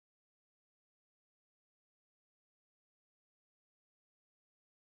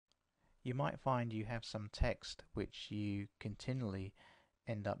You might find you have some text which you continually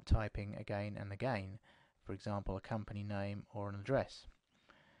end up typing again and again, for example a company name or an address.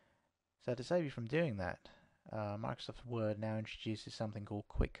 So to save you from doing that, Microsoft Word now introduces something called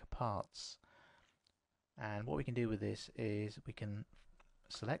quick parts. And what we can do with this is we can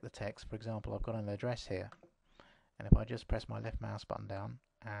select the text. For example, I've got an address here, and if I just press my left mouse button down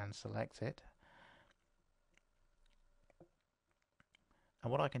and select it,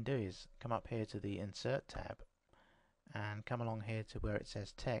 and what I can do is come up here to the Insert tab and come along here to where it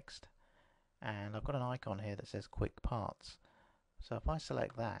says Text, and I've got an icon here that says Quick Parts. So if I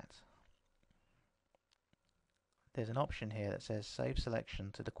select that, there's an option here that says Save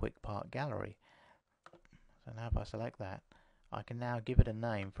Selection to the Quick Part Gallery. So now if I select that, I can now give it a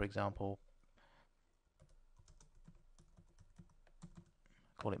name. For example,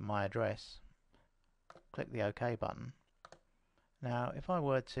 call it My Address, click the OK button. Now if I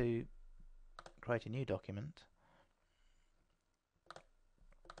were to create a new document,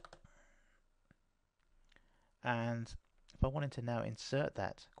 and if I wanted to now insert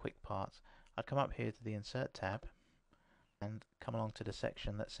that quick part, I'd come up here to the Insert tab and come along to the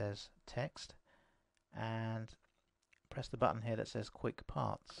section that says Text and press the button here that says Quick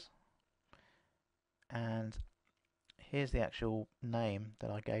Parts, and here's the actual name that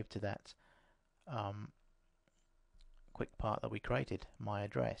I gave to that quick part that we created, My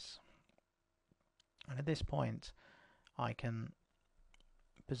Address. And at this point I can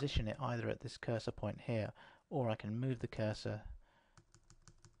position it either at this cursor point here, or I can move the cursor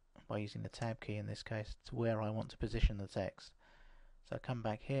by using the tab key in this case to where I want to position the text. So I come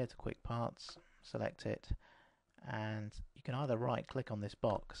back here to Quick Parts, select it, and you can either right click on this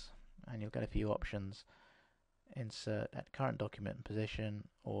box and you'll get a few options: insert at current document position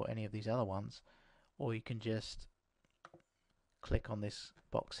or any of these other ones, or you can just click on this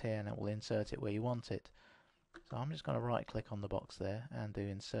box here and it will insert it where you want it. So I'm just going to right click on the box there and do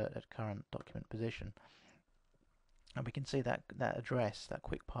insert at current document position, and we can see that address, that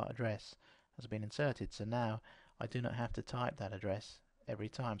quick part address, has been inserted. So now I do not have to type that address every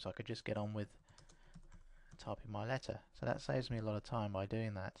time, so I could just get on with typing my letter. So that saves me a lot of time by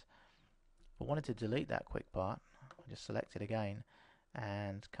doing that. If I wanted to delete that quick part, I just select it again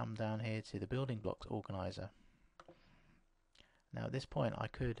and come down here to the building blocks organizer. Now at this point I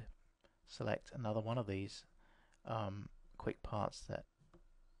could select another one of these quick parts that,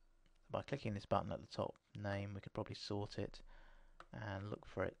 by clicking this button at the top, name, we could probably sort it and look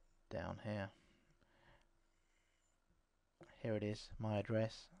for it down here. Here it is, My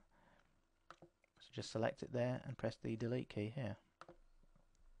Address. So just select it there and press the delete key here,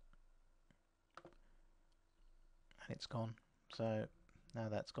 and it's gone. So now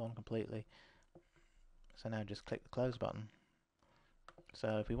that's gone completely. So now just click the close button.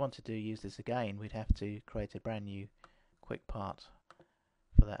 So if we wanted to use this again, we'd have to create a brand new quick part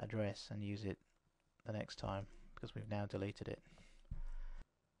for that address and use it the next time, because we've now deleted it.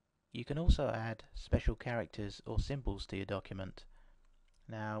 You can also add special characters or symbols to your document.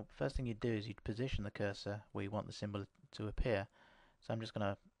 Now first thing you'd do is you'd position the cursor where you want the symbol to appear. So I'm just going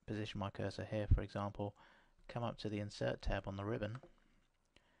to position my cursor here, for example, come up to the Insert tab on the ribbon,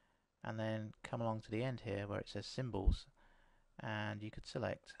 and then come along to the end here where it says Symbols, and you could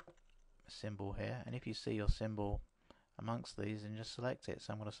select a symbol here, and if you see your symbol amongst these, then just select it.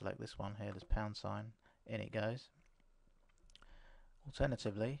 So I'm going to select this one here, this pound sign, in it goes.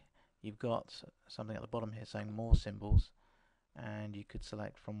 Alternatively, you've got something at the bottom here saying More Symbols, and you could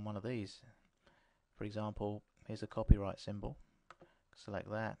select from one of these. For example, here's a copyright symbol. Select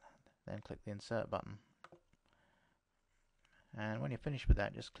that, then click the Insert button, and when you're finished with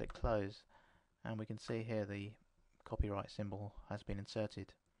that, just click Close, and we can see here the copyright symbol has been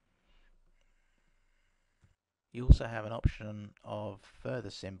inserted. You also have an option of further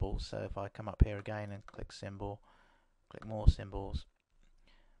symbols. So if I come up here again and click Symbol, click More Symbols,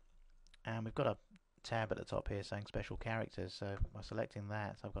 and we've got a tab at the top here saying Special Characters. So by selecting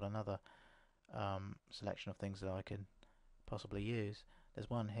that, I've got another selection of things that I could possibly use. There's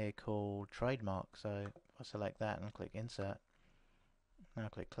one here called Trademark, so if I select that and click Insert, now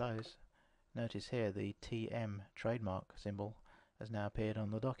click Close, notice here the TM trademark symbol has now appeared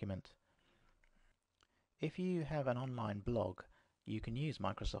on the document. If you have an online blog, you can use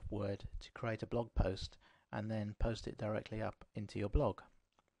Microsoft Word to create a blog post and then post it directly up into your blog.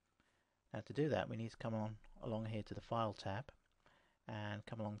 Now to do that, we need to come along here to the File tab and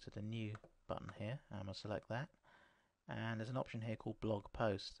come along to the New button here. I'm going to select that, and there's an option here called Blog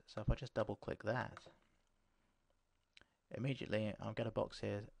Post. So if I just double click that, immediately I'll get a box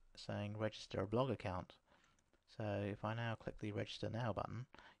here saying register a blog account. So if I now click the Register Now button,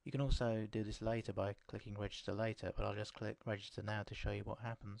 You can also do this later by clicking register later, but I'll just click register now to show you what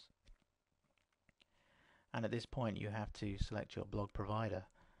happens. And at this point you have to select your blog provider.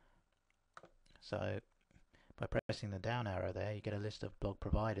 So by pressing the down arrow there, you get a list of blog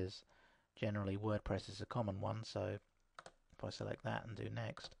providers. Generally WordPress is a common one, so if I select that and do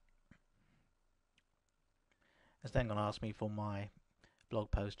next, it's then going to ask me for my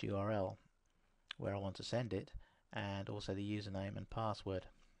blog post URL, where I want to send it, and also the username and password.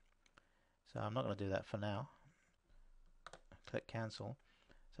 So I'm not going to do that for now. Click cancel.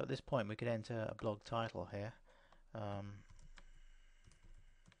 So at this point we could enter a blog title here.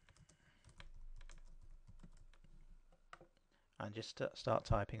 And just start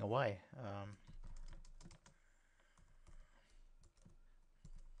typing away.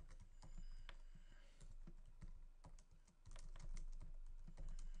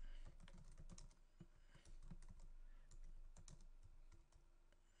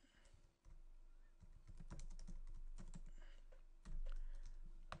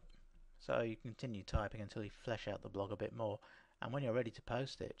 So you continue typing until you flesh out the blog a bit more, and when you're ready to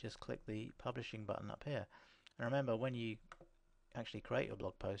post it, just click the publishing button up here. And remember, when you actually create your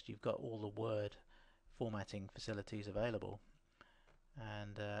blog post, you've got all the Word formatting facilities available,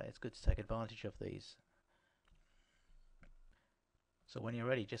 and it's good to take advantage of these. So when you're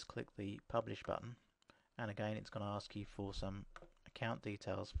ready, just click the publish button, and again it's going to ask you for some account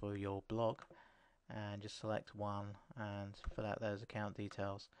details for your blog, and just select one and fill out those account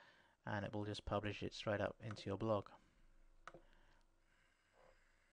details, and it will just publish it straight up into your blog.